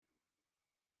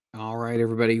All right,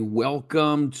 everybody.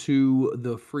 Welcome to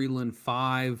the Freeland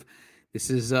Five. This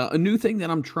is a new thing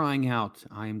that I'm trying out.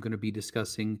 I am going to be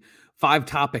discussing 5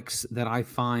 topics that I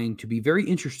find to be very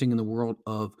interesting in the world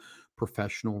of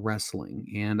professional wrestling.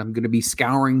 And I'm going to be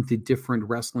scouring the different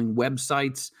wrestling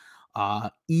websites.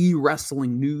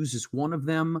 E-Wrestling News is one of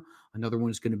them. Another one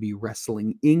is going to be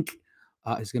Wrestling Inc.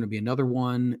 Is going to be another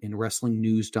one, and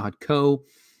WrestlingNews.co.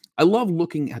 I love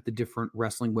looking at the different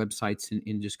wrestling websites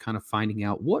and just kind of finding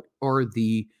out what are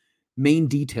the main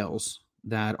details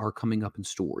that are coming up in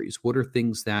stories. What are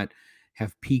things that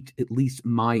have piqued at least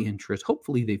my interest?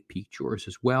 Hopefully, they've piqued yours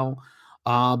as well.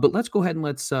 But let's go ahead and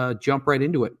let's jump right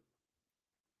into it.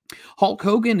 Hulk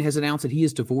Hogan has announced that he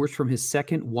is divorced from his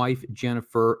second wife,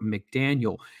 Jennifer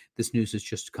McDaniel. This news is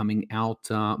just coming out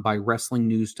by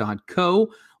WrestlingNews.co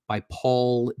by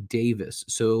Paul Davis.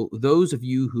 So, those of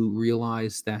you who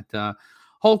realize that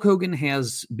Hulk Hogan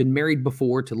has been married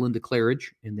before to Linda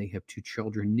Claridge, and they have 2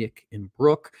 children, Nick and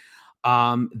Brooke.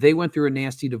 They went through a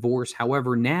nasty divorce.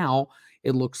 However, now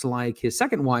it looks like his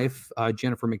second wife,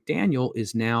 Jennifer McDaniel,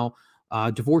 is now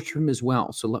divorced from him as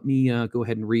well. So let me go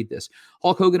ahead and read this.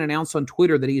 Hulk Hogan announced on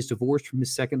Twitter that he is divorced from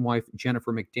his second wife,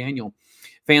 Jennifer McDaniel.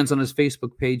 Fans on his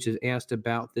Facebook page have asked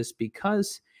about this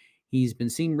because he's been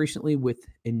seen recently with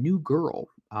a new girl.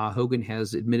 Hogan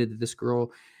has admitted that this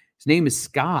girl, his name is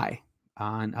Sky.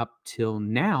 And up till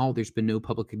now, there's been no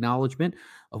public acknowledgement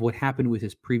of what happened with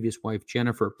his previous wife,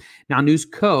 Jennifer. Now, News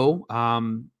Co.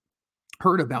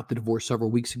 Heard about the divorce several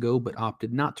weeks ago, but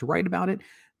opted not to write about it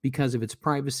because of its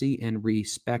privacy and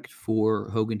respect for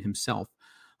Hogan himself.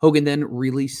 Hogan then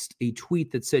released a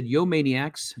tweet that said, "Yo,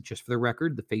 maniacs, just for the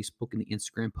record, the Facebook and the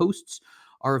Instagram posts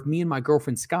are of me and my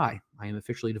girlfriend Sky. I am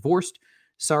officially divorced.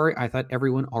 Sorry, I thought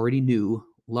everyone already knew.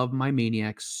 Love my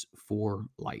maniacs for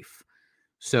life."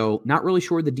 So not really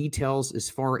sure the details as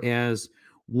far as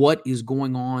what is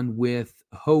going on with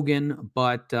Hogan,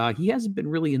 but he hasn't been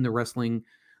really in the wrestling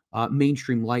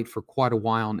mainstream light for quite a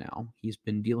while now. He's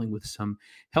been dealing with some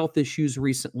health issues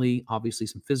recently, obviously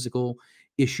some physical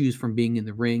issues from being in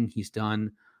the ring. He's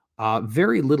done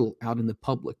very little out in the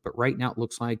public, but right now it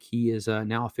looks like he is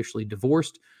now officially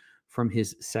divorced from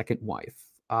his second wife.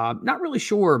 Not really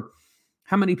sure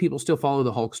how many people still follow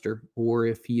the Hulkster or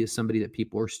if he is somebody that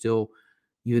people are still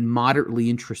even moderately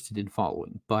interested in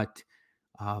following. But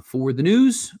for the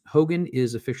news, Hogan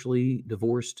is officially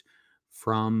divorced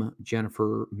from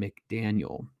Jennifer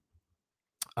McDaniel.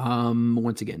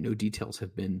 Once again, no details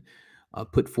have been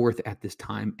put forth at this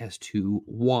time as to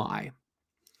why.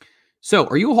 So,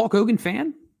 are you a Hulk Hogan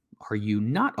fan? Are you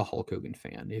not a Hulk Hogan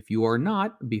fan? If you are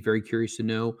not, I'd be very curious to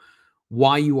know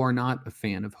why you are not a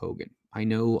fan of Hogan. I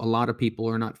know a lot of people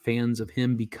are not fans of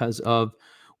him because of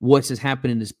what has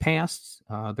happened in his past,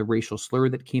 the racial slur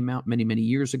that came out many, many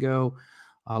years ago.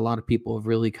 A lot of people have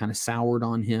really kind of soured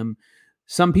on him.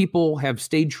 Some people have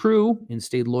stayed true and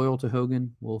stayed loyal to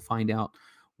Hogan. We'll find out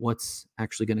what's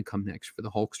actually going to come next for the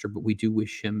Hulkster, but we do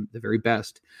wish him the very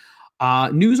best.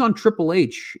 News on Triple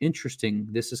H. Interesting.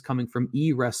 This is coming from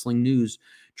E-Wrestling News.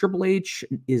 Triple H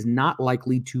is not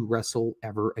likely to wrestle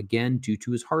ever again due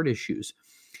to his heart issues.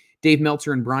 Dave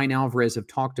Meltzer and Brian Alvarez have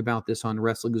talked about this on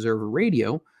Wrestling Observer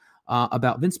Radio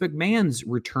about Vince McMahon's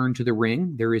return to the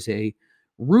ring. There is a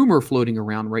rumor floating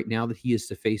around right now that he is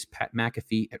to face Pat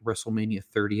McAfee at WrestleMania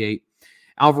 38.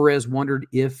 Alvarez wondered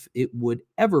if it would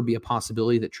ever be a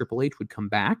possibility that Triple H would come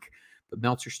back, but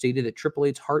Meltzer stated that Triple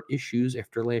H's heart issues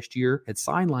after last year had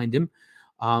sidelined him,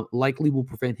 likely will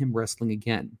prevent him wrestling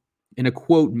again. In a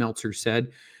quote, Meltzer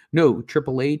said, "No,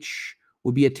 Triple H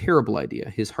would be a terrible idea.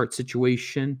 His heart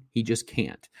situation, he just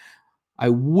can't. I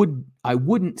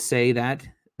wouldn't say that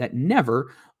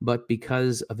never, but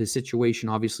because of his situation,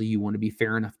 obviously you want to be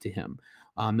fair enough to him."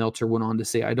 Meltzer went on to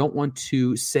say, "I don't want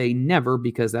to say never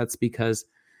because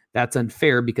that's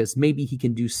unfair because maybe he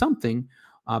can do something,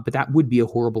 but that would be a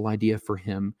horrible idea for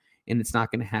him, and it's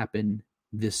not going to happen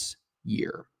this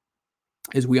year."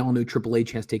 As we all know, Triple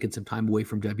H has taken some time away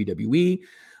from WWE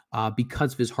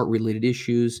because of his heart-related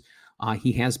issues.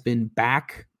 He has been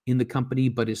back in the company,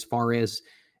 but as far as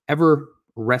ever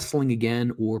wrestling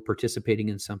again or participating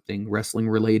in something wrestling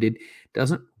related,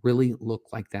 doesn't really look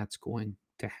like that's going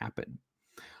to happen.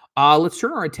 Let's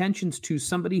turn our attentions to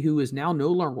somebody who is now no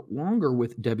longer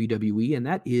with WWE, and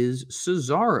that is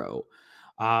Cesaro.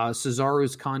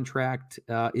 Cesaro's contract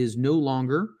is no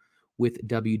longer with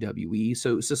WWE.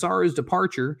 So Cesaro's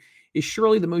departure is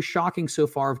surely the most shocking so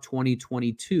far of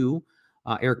 2022.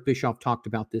 Eric Bischoff talked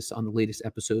about this on the latest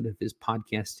episode of his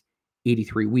podcast,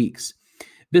 83 Weeks.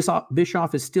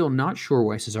 Bischoff is still not sure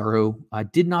why Cesaro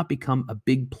did not become a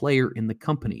big player in the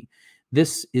company.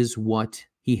 This is what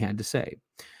he had to say.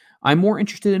 I'm more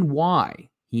interested in why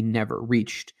he never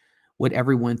reached what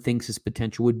everyone thinks his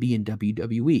potential would be in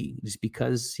WWE. Is it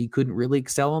because he couldn't really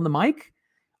excel on the mic?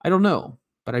 I don't know,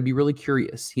 but I'd be really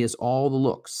curious. He has all the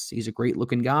looks. He's a great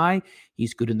looking guy.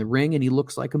 He's good in the ring, and he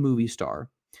looks like a movie star.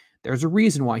 There's a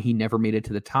reason why he never made it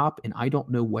to the top, and I don't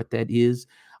know what that is.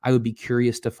 I would be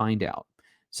curious to find out.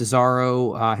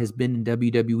 Cesaro has been in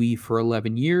WWE for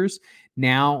 11 years.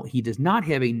 Now, he does not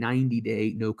have a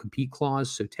 90-day no-compete clause,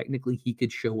 so technically he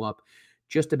could show up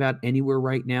just about anywhere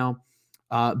right now.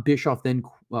 Bischoff then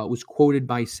was quoted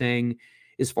by saying,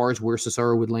 as far as where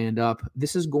Cesaro would land up,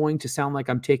 this is going to sound like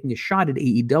I'm taking a shot at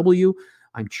AEW.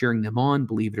 I'm cheering them on,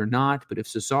 believe it or not. But if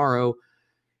Cesaro,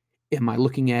 am I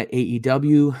looking at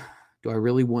AEW? Do I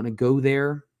really want to go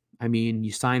there? I mean,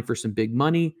 you sign for some big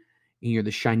money, and you're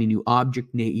the shiny new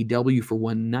object in AEW for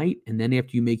one night, and then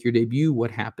after you make your debut,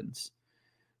 what happens?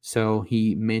 So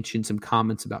he mentioned some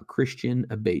comments about Christian,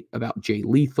 about Jay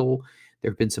Lethal. There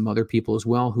have been some other people as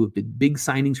well who have been big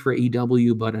signings for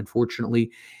AEW, but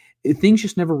unfortunately, things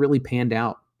just never really panned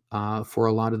out for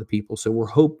a lot of the people. So we're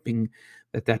hoping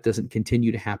that that doesn't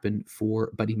continue to happen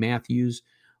for Buddy Matthews.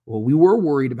 Well, we were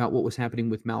worried about what was happening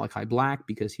with Malachi Black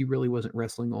because he really wasn't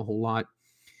wrestling a whole lot.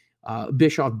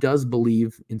 Bischoff does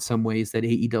believe in some ways that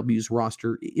AEW's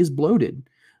roster is bloated.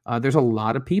 There's a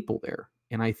lot of people there.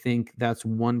 And I think that's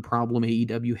one problem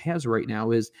AEW has right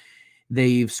now is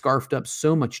they've scarfed up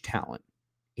so much talent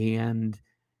and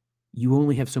you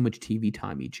only have so much TV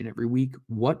time each and every week.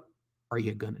 What are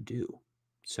you going to do?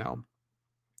 So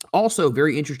also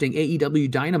very interesting, AEW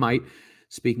Dynamite,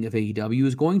 speaking of AEW,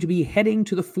 is going to be heading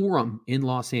to the Forum in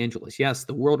Los Angeles. Yes,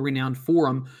 the world-renowned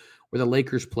Forum where the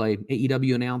Lakers play.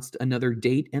 AEW announced another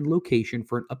date and location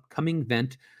for an upcoming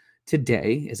event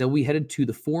today as we headed to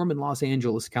the Forum in Los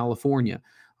Angeles, California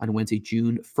on Wednesday,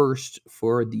 June 1st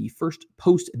for the first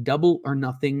post-Double or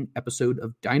Nothing episode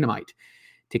of Dynamite.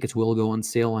 Tickets will go on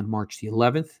sale on March the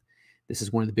 11th. This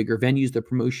is one of the bigger venues the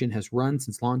promotion has run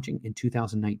since launching in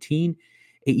 2019.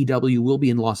 AEW will be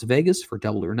in Las Vegas for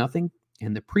Double or Nothing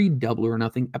and the pre-Double or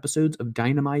Nothing episodes of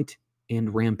Dynamite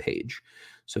and Rampage.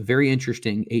 So very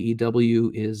interesting.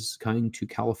 AEW is coming to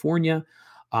California.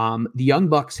 The Young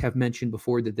Bucks have mentioned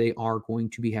before that they are going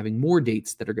to be having more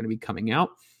dates that are going to be coming out,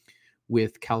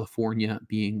 with California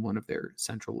being one of their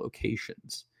central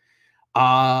locations.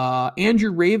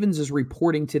 Andrew Ravens is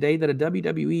reporting today that a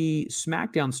WWE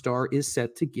SmackDown star is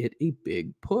set to get a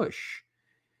big push.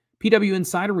 PW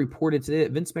Insider reported today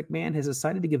that Vince McMahon has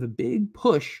decided to give a big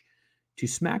push to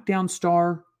SmackDown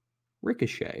star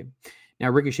Ricochet. Now,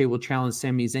 Ricochet will challenge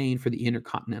Sami Zayn for the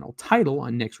Intercontinental title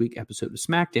on next week's episode of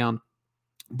SmackDown.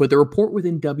 But the report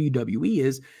within WWE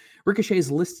is Ricochet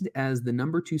is listed as the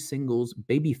number 2 singles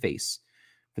babyface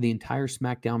for the entire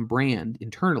SmackDown brand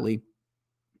internally,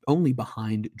 only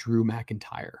behind Drew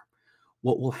McIntyre.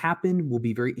 What will happen will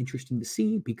be very interesting to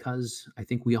see because I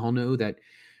think we all know that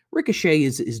Ricochet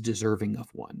is deserving of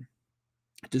one,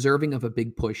 deserving of a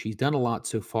big push. He's done a lot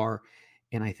so far,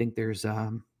 and I think there's, I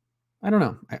don't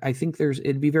know. I think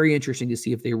it'd be very interesting to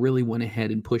see if they really went ahead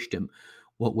and pushed him,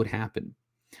 what would happen.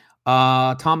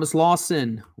 Thomas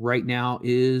Lawson right now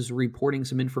is reporting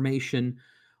some information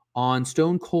on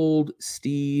Stone Cold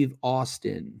Steve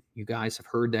Austin. You guys have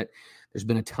heard that there's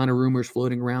been a ton of rumors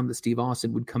floating around that Steve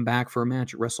Austin would come back for a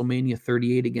match at WrestleMania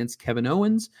 38 against Kevin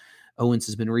Owens. Owens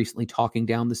has been recently talking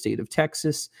down the state of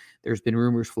Texas. There's been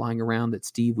rumors flying around that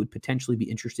Steve would potentially be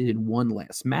interested in one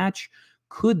last match.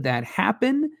 Could that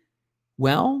happen?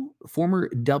 Well, former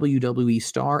WWE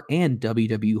star and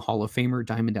WWE Hall of Famer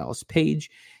Diamond Dallas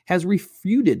Page has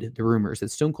refuted the rumors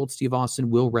that Stone Cold Steve Austin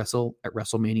will wrestle at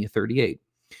WrestleMania 38.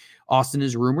 Austin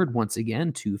is rumored once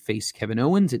again to face Kevin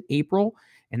Owens in April,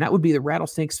 and that would be the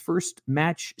Rattlesnakes' first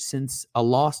match since a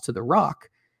loss to The Rock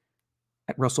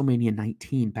at WrestleMania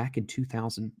 19 back in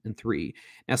 2003.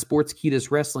 Now,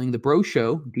 Sportskeeda's Wrestling, the Bro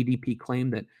Show, DDP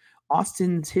claimed that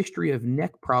Austin's history of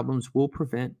neck problems will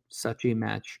prevent such a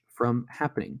match from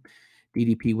happening.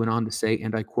 DDP went on to say,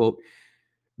 and I quote,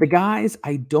 "The guys,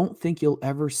 I don't think you'll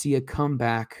ever see a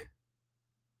comeback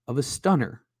of a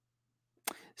stunner.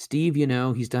 Steve,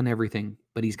 he's done everything,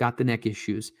 but he's got the neck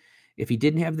issues. If he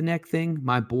didn't have the neck thing,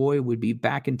 my boy would be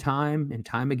back in time and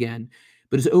time again.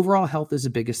 But his overall health is the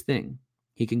biggest thing.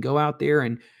 He can go out there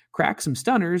and crack some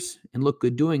stunners and look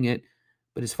good doing it.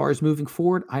 But as far as moving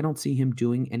forward, I don't see him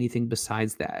doing anything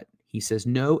besides that." He says,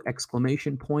 no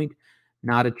exclamation point,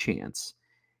 not a chance.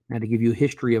 Now, to give you a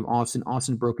history of Austin,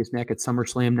 Austin broke his neck at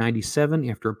SummerSlam 97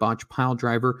 after a botched pile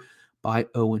driver by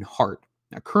Owen Hart.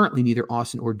 Now, currently, neither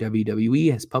Austin or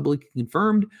WWE has publicly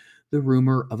confirmed the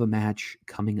rumor of a match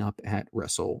coming up at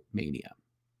WrestleMania.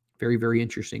 Very, very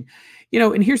interesting.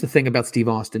 And here's the thing about Steve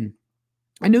Austin.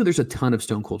 I know there's a ton of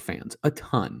Stone Cold fans, a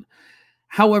ton.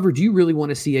 However, do you really want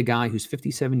to see a guy who's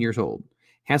 57 years old,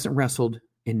 hasn't wrestled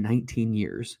in 19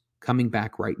 years, coming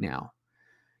back right now?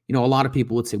 A lot of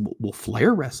people would say, well,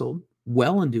 Flair wrestled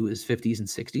well into his 50s and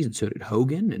 60s, and so did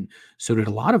Hogan, and so did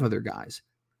a lot of other guys.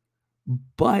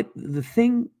 But the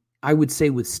thing I would say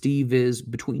with Steve is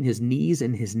between his knees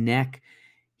and his neck,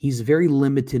 he's very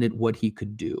limited at what he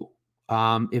could do.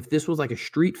 If this was like a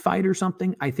street fight or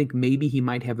something, I think maybe he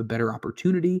might have a better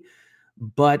opportunity,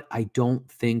 but I don't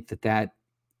think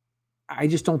I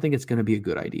just don't think it's going to be a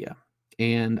good idea.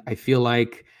 And I feel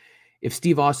like if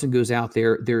Steve Austin goes out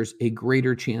there, there's a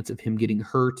greater chance of him getting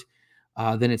hurt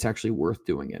than it's actually worth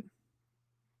doing it.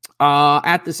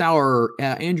 At this hour,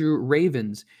 Andrew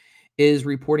Ravens is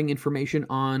reporting information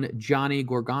on Johnny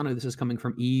Gargano. This is coming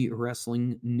from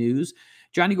eWrestling News.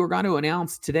 Johnny Gargano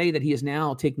announced today that he is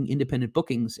now taking independent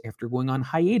bookings after going on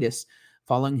hiatus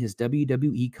following his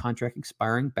WWE contract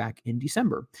expiring back in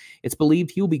December. It's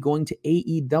believed he will be going to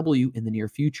AEW in the near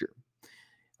future.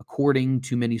 According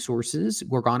to many sources,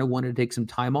 Gargano wanted to take some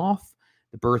time off.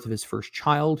 The birth of his first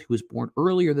child, who was born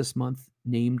earlier this month,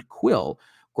 named Quill.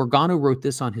 Gargano wrote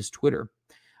this on his Twitter.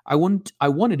 I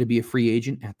wanted to be a free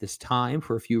agent at this time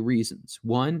for a few reasons.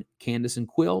 1, Candice and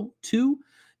Quill. 2,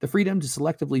 the freedom to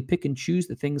selectively pick and choose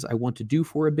the things I want to do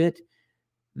for a bit.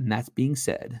 And that's being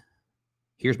said.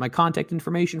 Here's my contact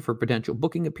information for potential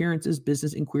booking appearances,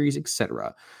 business inquiries,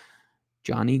 etc.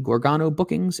 Johnny Gargano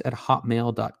bookings at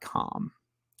hotmail.com.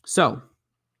 So,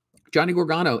 Johnny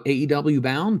Gargano, AEW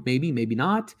bound, maybe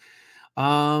not.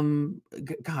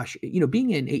 Gosh,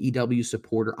 being an AEW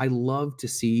supporter, I love to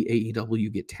see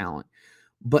AEW get talent,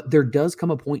 but there does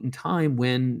come a point in time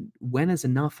when is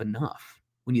enough,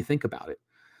 when you think about it.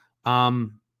 I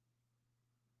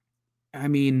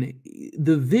mean,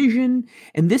 the vision,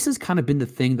 and this has kind of been the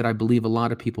thing that I believe a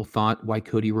lot of people thought why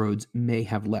Cody Rhodes may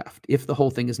have left, if the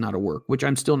whole thing is not a work, which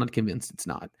I'm still not convinced it's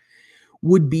not,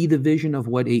 would be the vision of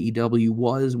what AEW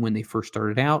was when they first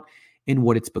started out and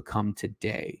what it's become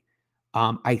today.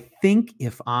 I think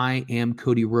if I am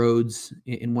Cody Rhodes,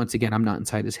 and once again, I'm not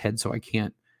inside his head, so I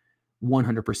can't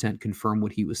 100% confirm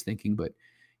what he was thinking, but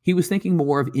he was thinking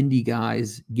more of indie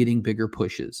guys getting bigger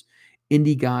pushes,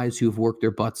 indie guys who have worked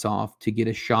their butts off to get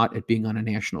a shot at being on a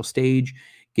national stage,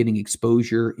 getting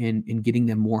exposure, and getting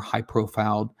them more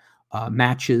high-profile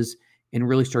matches, and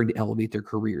really starting to elevate their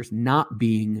careers, not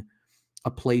being a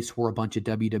place where a bunch of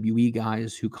WWE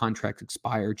guys who contracts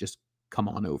expire just come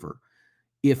on over.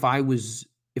 If I was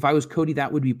Cody,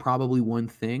 that would be probably one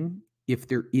thing. If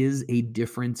there is a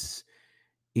difference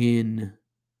in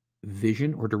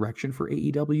vision or direction for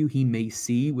AEW, he may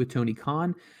see with Tony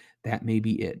Khan, that may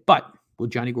be it. But will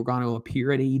Johnny Gargano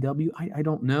appear at AEW? I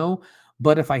don't know.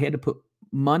 But if I had to put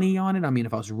money on it,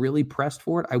 if I was really pressed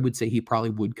for it, I would say he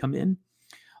probably would come in.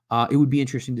 It would be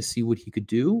interesting to see what he could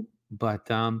do. But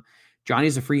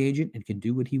Johnny's a free agent and can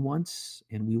do what he wants,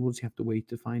 and we will just have to wait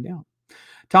to find out.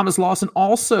 Thomas Lawson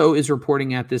also is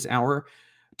reporting at this hour.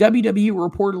 WWE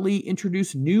reportedly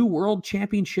introduced new World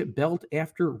Championship belt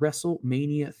after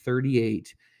WrestleMania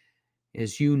 38.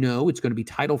 As you know, it's going to be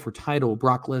title for title,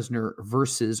 Brock Lesnar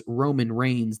versus Roman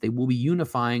Reigns. They will be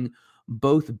unifying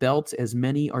both belts, as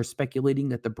many are speculating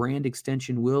that the brand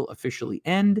extension will officially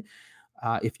end.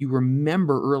 If you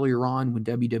remember earlier on when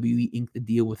WWE inked the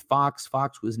deal with Fox,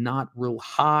 Fox was not real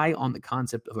high on the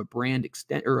concept of a brand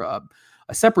extent or a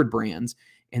separate brands,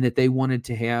 and that they wanted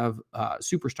to have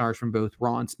superstars from both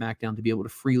Raw and SmackDown to be able to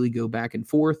freely go back and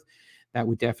forth. That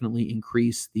would definitely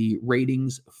increase the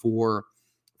ratings for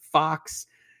Fox.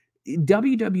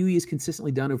 WWE has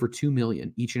consistently done over 2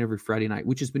 million each and every Friday night,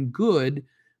 which has been good,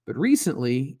 but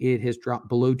recently it has dropped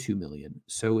below 2 million.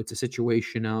 So it's a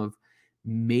situation of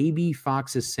maybe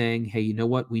Fox is saying, hey, you know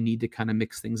what? We need to kind of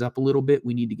mix things up a little bit.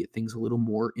 We need to get things a little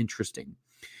more interesting.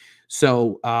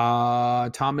 So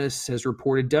Thomas has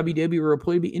reported WWE will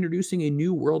probably be introducing a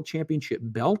new World Championship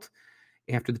belt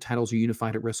after the titles are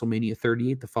unified at WrestleMania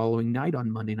 38 the following night on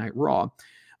Monday Night Raw.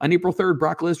 On April 3rd,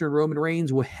 Brock Lesnar and Roman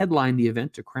Reigns will headline the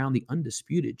event to crown the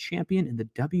undisputed champion in the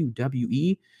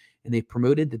WWE, and they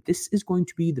promoted that this is going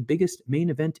to be the biggest main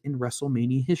event in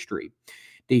WrestleMania history.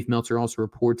 Dave Meltzer also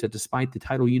reports that despite the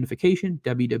title unification,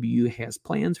 WWE has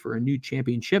plans for a new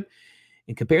championship,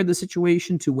 and compared the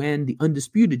situation to when the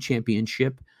Undisputed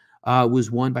Championship was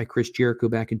won by Chris Jericho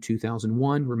back in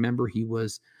 2001. Remember, he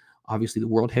was obviously the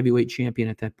World Heavyweight Champion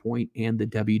at that point and the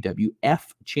WWF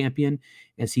Champion,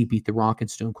 as he beat The Rock and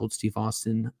Stone Cold Steve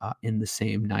Austin in the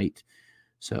same night.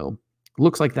 So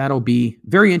looks like that'll be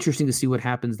very interesting to see what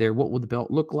happens there. What will the belt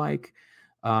look like?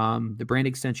 The brand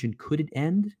extension, could it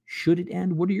end? Should it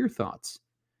end? What are your thoughts?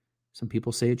 Some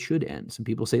people say it should end. Some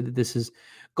people say that this has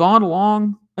gone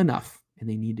long enough and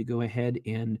they need to go ahead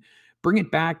and bring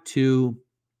it back to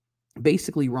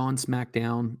basically Raw and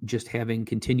SmackDown, just having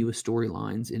continuous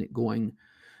storylines and it going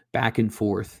back and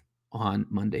forth on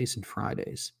Mondays and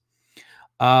Fridays.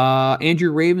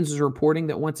 Andrew Ravens is reporting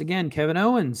that once again, Kevin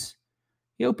Owens,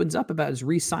 he opens up about his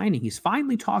re-signing. He's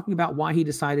finally talking about why he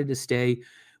decided to stay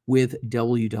with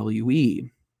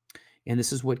WWE. And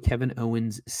this is what Kevin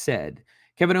Owens said.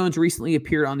 Kevin Owens recently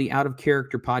appeared on the Out of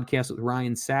Character podcast with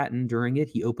Ryan Satin. During it,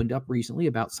 he opened up recently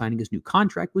about signing his new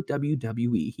contract with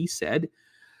WWE. He said,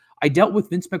 I dealt with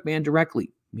Vince McMahon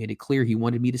directly, made it clear he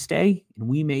wanted me to stay, and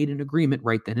we made an agreement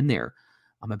right then and there.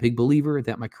 I'm a big believer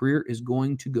that my career is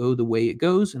going to go the way it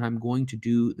goes, and I'm going to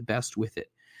do the best with it.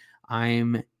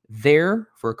 I'm there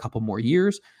for a couple more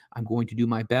years. I'm going to do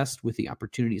my best with the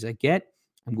opportunities I get.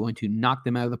 I'm going to knock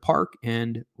them out of the park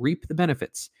and reap the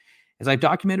benefits. As I've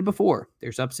documented before,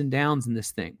 there's ups and downs in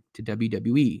this thing, to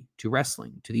WWE, to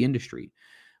wrestling, to the industry.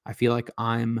 I feel like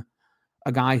I'm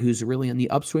a guy who's really on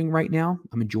the upswing right now.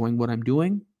 I'm enjoying what I'm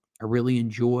doing. I really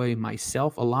enjoy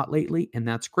myself a lot lately, and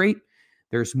that's great.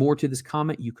 There's more to this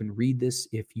comment. You can read this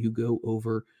if you go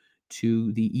over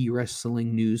to the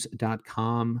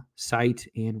eWrestlingNews.com site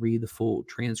and read the full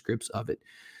transcripts of it.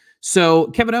 So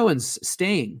Kevin Owens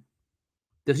staying.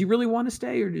 Does he really want to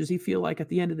stay, or does he feel like at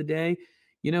the end of the day,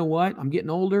 you know what? I'm getting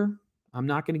older. I'm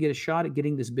not going to get a shot at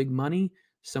getting this big money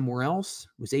somewhere else.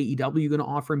 Was AEW going to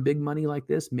offer him big money like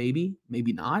this? Maybe,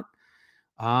 maybe not.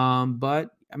 But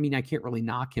I mean, I can't really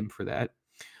knock him for that.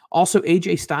 Also,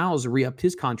 AJ Styles re-upped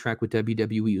his contract with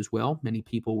WWE as well. Many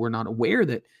people were not aware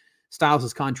that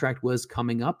Styles' contract was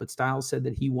coming up, but Styles said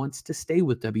that he wants to stay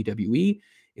with WWE.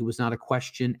 It was not a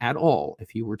question at all if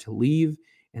he were to leave,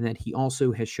 and that he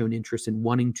also has shown interest in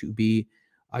wanting to be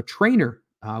a trainer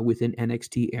within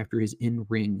NXT after his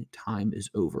in-ring time is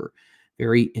over.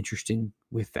 Very interesting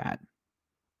with that.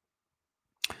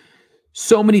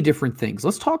 So many different things.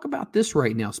 Let's talk about this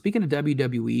right now. Speaking of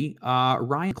WWE,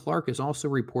 Ryan Clark is also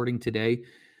reporting today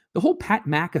the whole Pat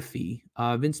McAfee,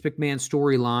 Vince McMahon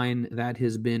storyline that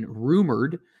has been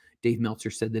rumored. Dave Meltzer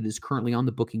said that is currently on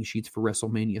the booking sheets for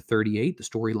WrestleMania 38. The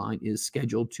storyline is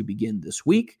scheduled to begin this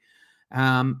week.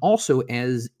 Also,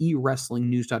 as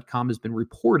eWrestlingNews.com has been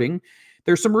reporting,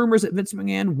 there's some rumors that Vince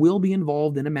McMahon will be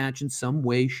involved in a match in some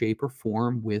way, shape, or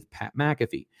form with Pat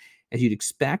McAfee. As you'd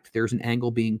expect, there's an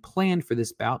angle being planned for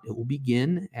this bout. It will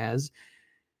begin as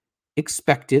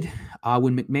expected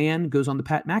when McMahon goes on the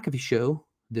Pat McAfee show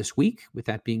this week. With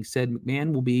that being said,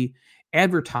 McMahon will be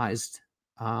advertised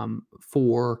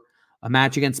for a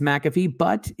match against McAfee,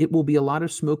 but it will be a lot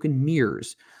of smoke and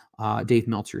mirrors, Dave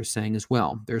Meltzer is saying as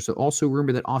well. There's also a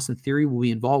rumor that Austin Theory will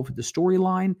be involved with the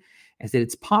storyline, as that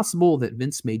it's possible that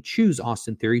Vince may choose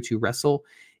Austin Theory to wrestle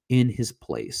in his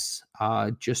place.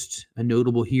 Just a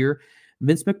notable here,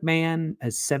 Vince McMahon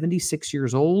is 76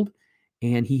 years old,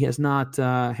 and he has not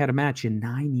had a match in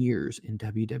 9 years in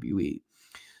WWE.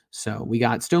 So we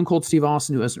got Stone Cold Steve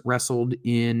Austin, who hasn't wrestled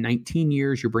in 19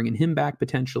 years. You're bringing him back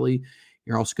potentially.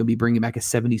 You're also going to be bringing back a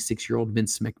 76-year-old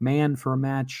Vince McMahon for a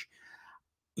match.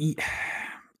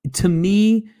 To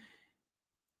me,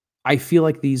 I feel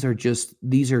like these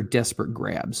are desperate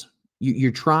grabs.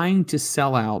 You're trying to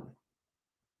sell out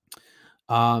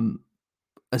a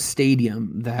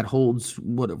stadium that holds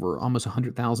whatever, almost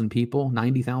 100,000 people,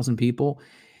 90,000 people.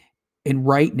 And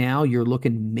right now you're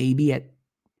looking maybe at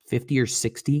 50 or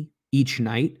 60 each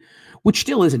night, which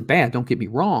still isn't bad. Don't get me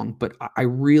wrong, but I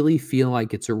really feel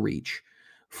like it's a reach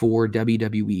for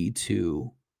WWE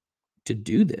to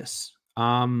do this.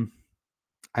 I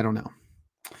don't know.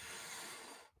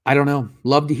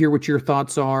 Love to hear what your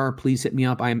thoughts are. Please hit me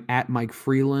up. I am at Mike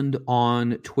Freeland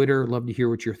on Twitter. Love to hear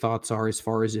what your thoughts are as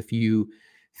far as if you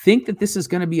think that this is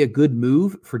going to be a good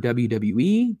move for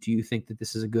WWE. Do you think that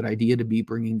this is a good idea to be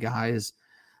bringing guys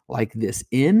like this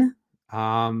in?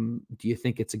 Do you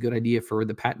think it's a good idea for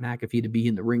the Pat McAfee to be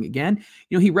in the ring again?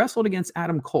 You know, he wrestled against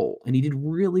Adam Cole and he did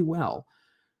really well,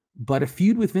 but a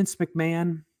feud with Vince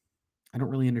McMahon, I don't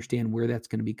really understand where that's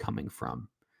going to be coming from.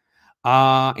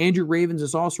 Andrew Ravens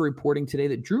is also reporting today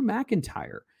that Drew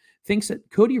McIntyre thinks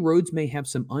that Cody Rhodes may have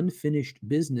some unfinished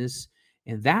business,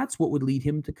 and that's what would lead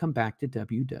him to come back to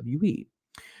WWE.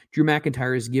 Drew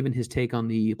McIntyre has given his take on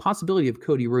the possibility of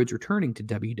Cody Rhodes returning to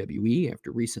WWE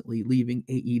after recently leaving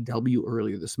AEW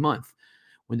earlier this month.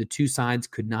 when the two sides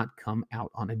could not come out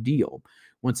on a deal.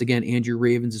 Once again, Andrew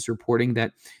Ravens is reporting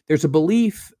that there's a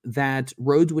belief that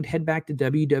Rhodes would head back to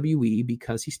WWE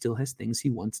because he still has things he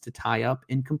wants to tie up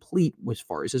and complete as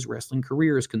far as his wrestling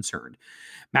career is concerned.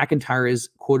 McIntyre is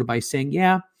quoted by saying,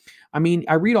 "Yeah, I mean,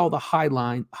 I read all the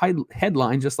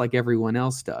headlines just like everyone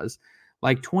else does.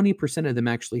 Like 20% of them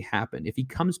actually happen. If he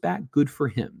comes back, good for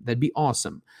him. That'd be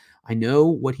awesome. I know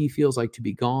what he feels like to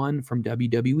be gone from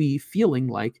WWE, feeling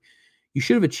like you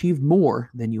should have achieved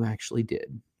more than you actually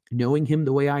did. Knowing him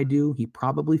the way I do, he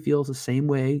probably feels the same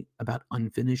way about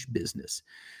unfinished business.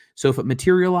 So if it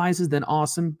materializes, then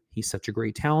awesome. He's such a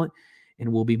great talent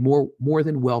and will be more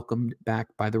than welcomed back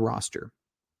by the roster."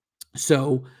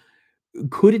 So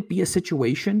could it be a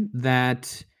situation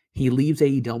that he leaves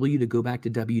AEW to go back to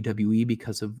WWE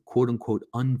because of quote unquote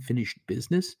unfinished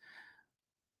business?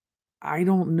 I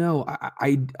don't know.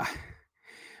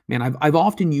 Man, I've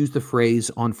often used the phrase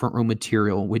on Front Row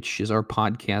Material, which is our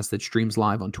podcast that streams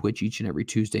live on Twitch each and every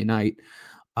Tuesday night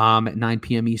at 9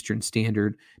 p.m. Eastern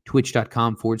Standard,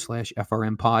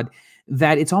 twitch.com/FRM pod,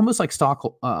 that it's almost like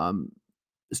Stockholm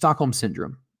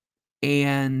Syndrome.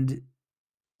 And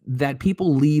that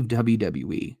people leave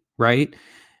WWE, right?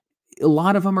 A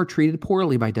lot of them are treated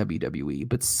poorly by WWE,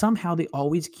 but somehow they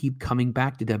always keep coming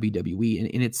back to WWE.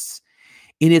 And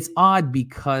it's odd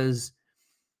because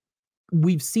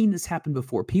we've seen this happen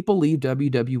before. People leave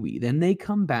WWE, then they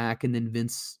come back, and then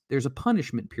Vince, there's a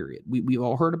punishment period. We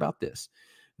all heard about this.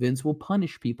 Vince will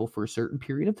punish people for a certain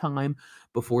period of time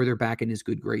before they're back in his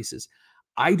good graces.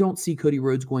 I don't see Cody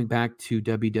Rhodes going back to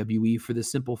WWE for the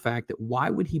simple fact that why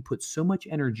would he put so much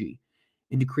energy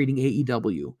into creating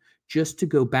AEW just to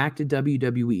go back to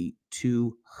WWE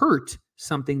to hurt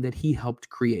something that he helped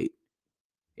create?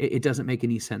 It doesn't make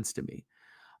any sense to me.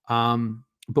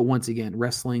 But once again,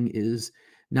 wrestling is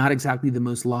not exactly the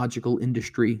most logical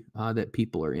industry that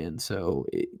people are in. So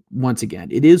once again,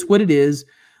 it is what it is,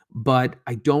 but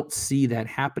I don't see that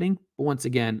happening. But once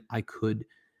again, I could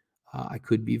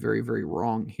be very, very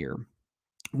wrong here.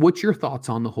 What's your thoughts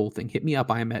on the whole thing? Hit me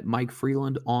up. I am at Mike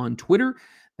Freeland on Twitter.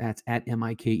 That's at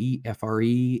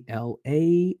MikeFreeland.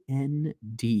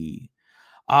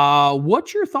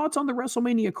 What's your thoughts on the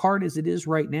WrestleMania card as it is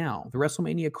right now? The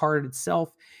WrestleMania card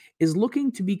itself is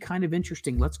looking to be kind of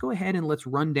interesting. Let's go ahead and let's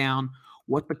run down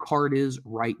what the card is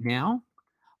right now.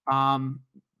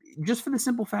 Just for the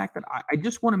simple fact that I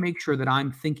just want to make sure that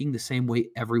I'm thinking the same way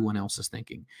everyone else is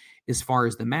thinking as far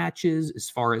as the matches, as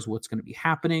far as what's going to be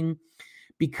happening,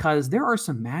 because there are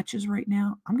some matches right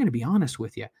now, I'm going to be honest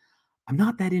with you, I'm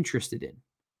not that interested in.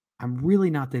 I'm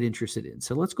really not that interested in.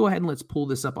 So let's go ahead and let's pull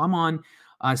this up. I'm on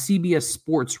CBS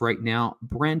Sports right now.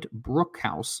 Brent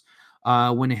Brookhouse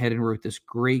went ahead and wrote this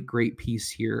great piece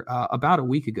here about a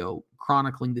week ago,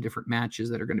 chronicling the different matches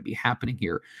that are going to be happening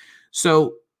here.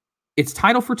 So it's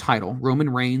title for title. Roman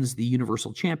Reigns, the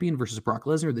Universal Champion, versus Brock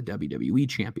Lesnar, the WWE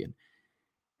Champion.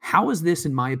 How is this,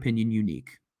 in my opinion,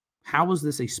 unique? How is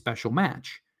this a special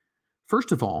match?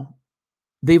 First of all,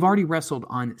 they've already wrestled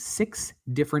on 6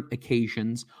 different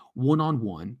occasions,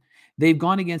 one-on-one. They've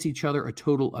gone against each other a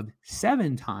total of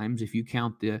 7 times, if you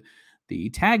count the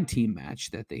tag team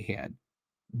match that they had.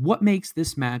 What makes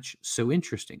this match so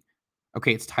interesting?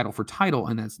 Okay, it's title for title,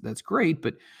 and that's great,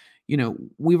 but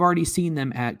we've already seen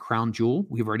them at Crown Jewel.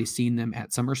 We've already seen them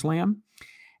at SummerSlam,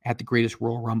 at the greatest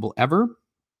Royal Rumble ever.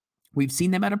 We've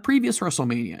seen them at a previous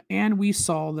WrestleMania, and we've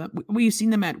seen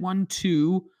them at 1,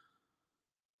 2,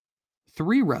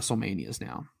 3 WrestleManias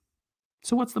now.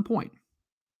 So what's the point?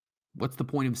 What's the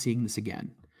point of seeing this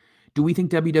again? Do we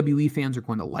think WWE fans are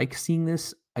going to like seeing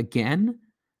this again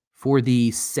for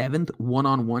the 7th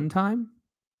one-on-one time?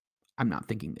 I'm not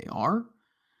thinking they are.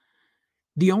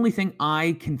 The only thing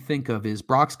I can think of is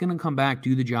Brock's going to come back,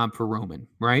 do the job for Roman,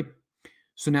 right?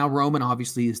 So now Roman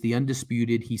obviously is the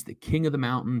undisputed. He's the king of the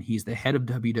mountain. He's the head of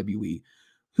WWE.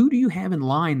 Who do you have in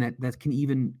line that can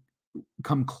even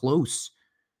come close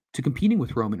to competing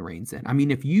with Roman Reigns then? I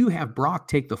mean, if you have Brock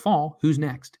take the fall, who's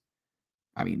next?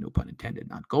 I mean, no pun intended,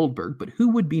 not Goldberg, but who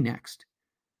would be next?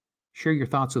 Share your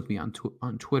thoughts with me on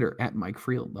Twitter at Mike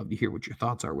Freeland. Love to hear what your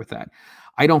thoughts are with that.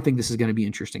 I don't think this is going to be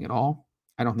interesting at all.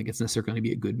 I don't think it's necessarily going to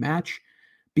be a good match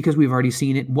because we've already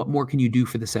seen it. What more can you do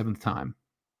for the 7th time?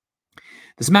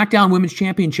 The SmackDown Women's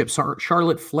Championship,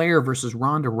 Charlotte Flair versus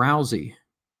Ronda Rousey.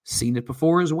 Seen it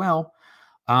before as well.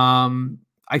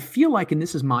 I feel like, and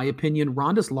this is my opinion,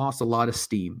 Ronda's lost a lot of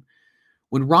steam.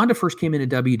 When Ronda first came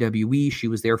into WWE, she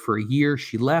was there for a year.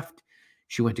 She left.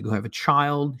 She went to go have a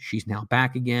child. She's now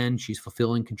back again. She's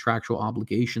fulfilling contractual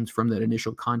obligations from that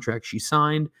initial contract she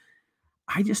signed.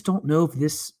 I just don't know if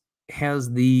this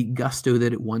has the gusto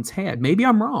that it once had. Maybe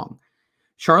I'm wrong.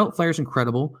 Charlotte Flair's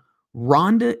incredible.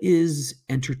 Ronda is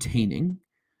entertaining,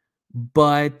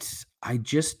 but I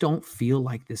just don't feel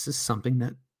like this is something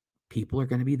that people are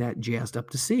going to be that jazzed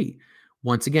up to see.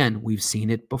 Once again, we've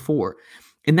seen it before.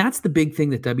 And that's the big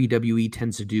thing that WWE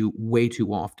tends to do way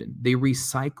too often. They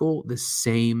recycle the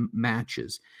same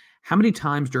matches. How many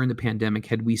times during the pandemic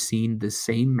had we seen the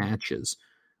same matches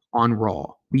on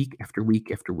Raw week after week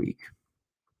after week?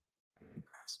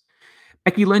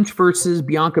 Becky Lynch versus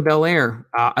Bianca Belair.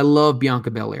 I love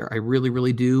Bianca Belair. I really,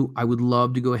 really do. I would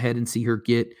love to go ahead and see her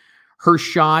get her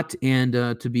shot and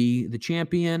to be the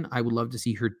champion. I would love to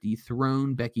see her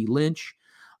dethrone Becky Lynch.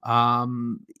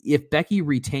 If Becky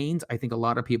retains, I think a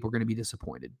lot of people are going to be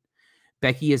disappointed.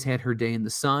 Becky has had her day in the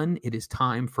sun. It is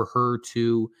time for her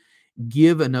to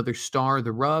give another star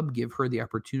the rub, give her the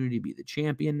opportunity to be the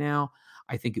champion now.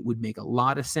 I think it would make a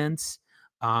lot of sense.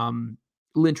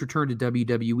 Lynch returned to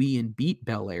WWE and beat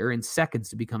Belair in seconds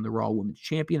to become the Raw Women's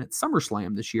Champion at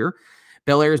SummerSlam this year.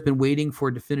 Belair has been waiting for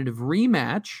a definitive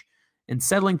rematch, and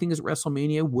settling things at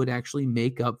WrestleMania would actually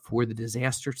make up for the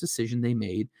disastrous decision they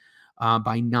made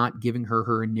by not giving her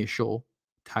her initial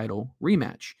title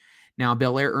rematch. Now,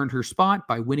 Belair earned her spot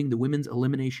by winning the Women's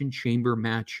Elimination Chamber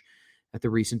match at the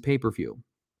recent pay-per-view.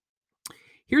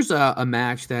 Here's a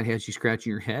match that has you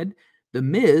scratching your head. The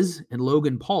Miz and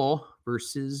Logan Paul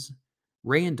versus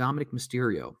Rey and Dominic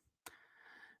Mysterio.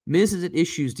 Miz is at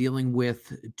issues dealing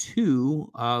with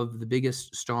two of the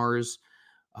biggest stars,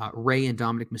 Rey and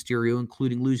Dominic Mysterio,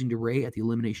 including losing to Rey at the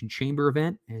Elimination Chamber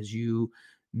event. As you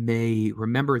may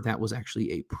remember, that was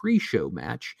actually a pre-show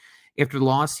match. After the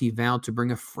loss, he vowed to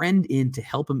bring a friend in to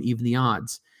help him even the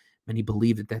odds. Many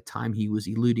believed at that time he was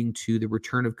alluding to the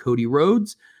return of Cody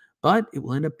Rhodes, but it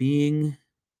will end up being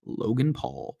Logan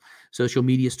Paul, social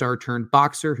media star turned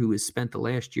boxer who has spent the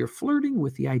last year flirting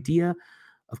with the idea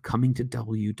of coming to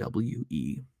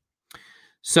WWE.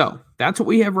 So that's what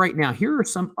we have right now. Here are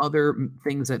some other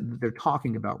things that they're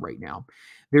talking about right now.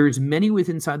 There's many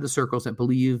within inside the circles that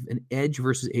believe an Edge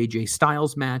versus AJ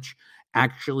Styles match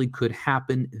actually could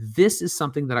happen. This is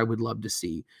something that I would love to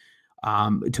see.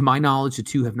 To my knowledge, the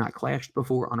two have not clashed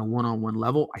before on a one-on-one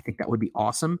level. I think that would be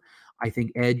awesome. I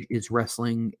think Edge is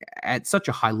wrestling at such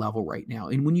a high level right now.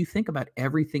 And when you think about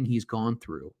everything he's gone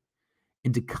through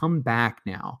and to come back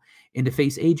now and to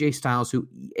face AJ Styles, who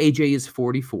AJ is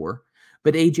 44,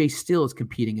 but AJ still is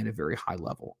competing at a very high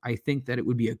level. I think that it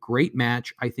would be a great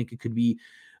match. I think it could be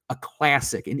a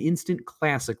classic, an instant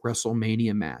classic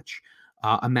WrestleMania match,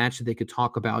 a match that they could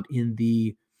talk about in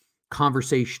the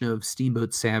conversation of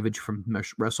Steamboat Savage from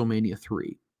WrestleMania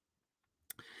 3.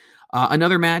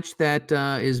 Another match that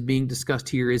is being discussed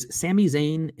here is Sami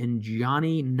Zayn and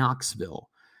Johnny Knoxville.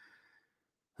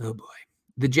 Oh boy.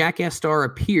 The Jackass star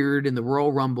appeared in the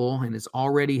Royal Rumble and has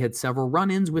already had several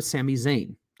run-ins with Sami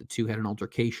Zayn. The two had an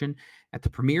altercation at the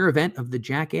premiere event of the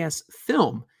Jackass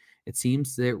film. It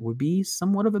seems there would be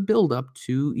somewhat of a build-up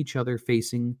to each other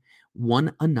facing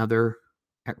one another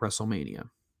at WrestleMania.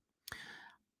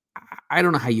 I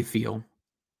don't know how you feel.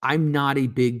 I'm not a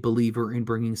big believer in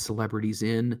bringing celebrities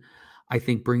in. I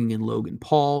think bringing in Logan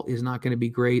Paul is not going to be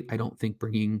great. I don't think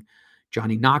bringing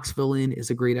Johnny Knoxville in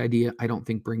is a great idea. I don't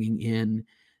think bringing in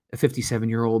a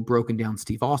 57-year-old broken down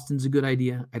Steve Austin's a good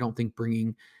idea. I don't think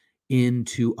bringing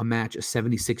into a match a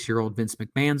 76-year-old Vince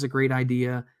McMahon's a great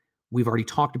idea. We've already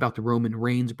talked about the Roman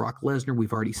Reigns, Brock Lesnar.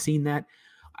 We've already seen that.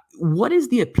 What is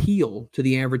the appeal to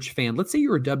the average fan? Let's say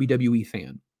you're a WWE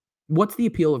fan. What's the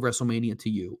appeal of WrestleMania to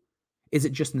you? Is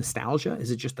it just nostalgia?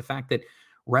 Is it just the fact that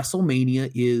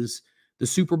WrestleMania is the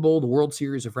Super Bowl, the World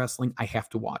Series of wrestling? I have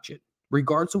to watch it.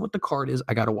 Regardless of what the card is,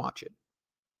 I got to watch it.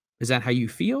 Is that how you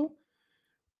feel?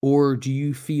 Or do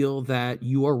you feel that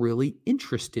you are really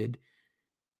interested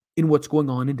in what's going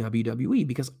on in WWE?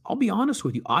 Because I'll be honest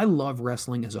with you, I love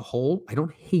wrestling as a whole. I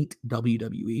don't hate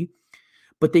WWE,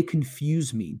 but they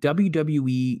confuse me.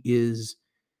 WWE is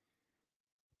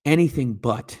anything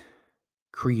but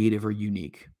creative or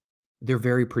unique. They're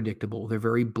very predictable. They're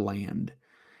very bland.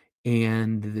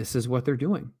 And this is what they're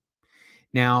doing.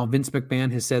 Now, Vince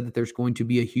McMahon has said that there's going to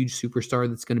be a huge superstar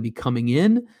that's going to be coming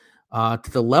in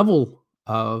to the level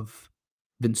of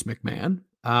Vince McMahon.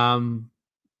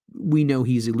 We know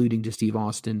he's alluding to Steve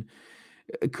Austin.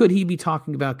 Could he be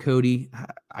talking about Cody?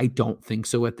 I don't think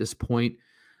so at this point.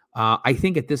 I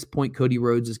think at this point, Cody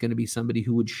Rhodes is going to be somebody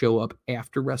who would show up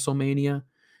after WrestleMania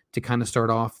to kind of start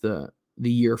off the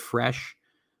year fresh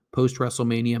post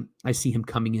WrestleMania. I see him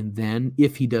coming in then,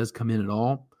 if he does come in at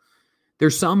all.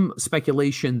 There's some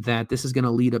speculation that this is going to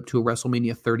lead up to a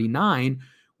WrestleMania 39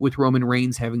 with Roman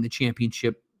Reigns having the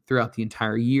championship throughout the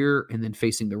entire year and then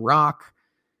facing The Rock.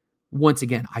 once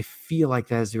again, I feel like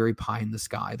that is very pie in the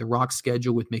sky. The Rock's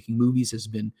schedule with making movies has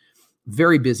been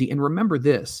very busy. And remember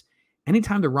this,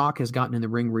 anytime The Rock has gotten in the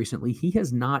ring recently, he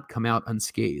has not come out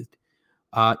unscathed.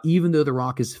 Even though The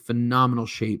Rock is phenomenal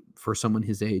shape for someone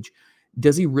his age,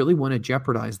 does he really want to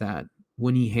jeopardize that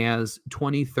when he has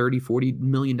 20, 30, $40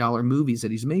 million movies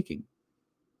that he's making?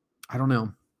 I don't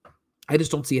know. I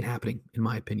just don't see it happening, in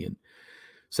my opinion.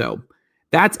 So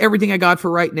that's everything I got for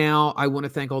right now. I want to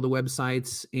thank all the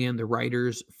websites and the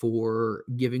writers for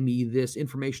giving me this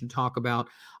information to talk about.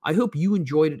 I hope you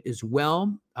enjoyed it as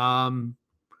well. I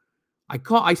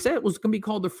said it was going to be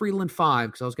called the Freeland 5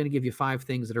 because I was going to give you 5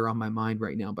 things that are on my mind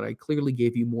right now, but I clearly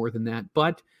gave you more than that.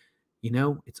 But,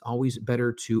 it's always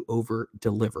better to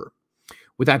over-deliver.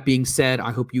 With that being said,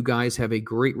 I hope you guys have a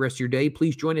great rest of your day.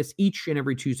 Please join us each and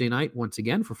every Tuesday night, once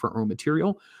again, for Front Row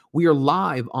Material. We are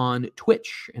live on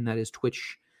Twitch, and that is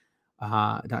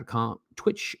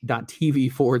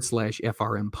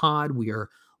twitch.tv/FRM pod. We are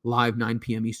live 9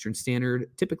 p.m. Eastern Standard,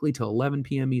 typically till 11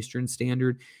 p.m. Eastern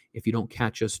Standard. If you don't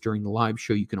catch us during the live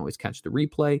show, you can always catch the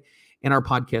replay. And our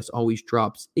podcast always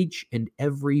drops each and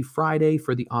every Friday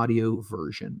for the audio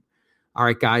version. All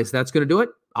right, guys, that's going to do it.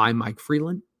 I'm Mike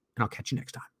Freeland, and I'll catch you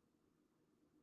next time.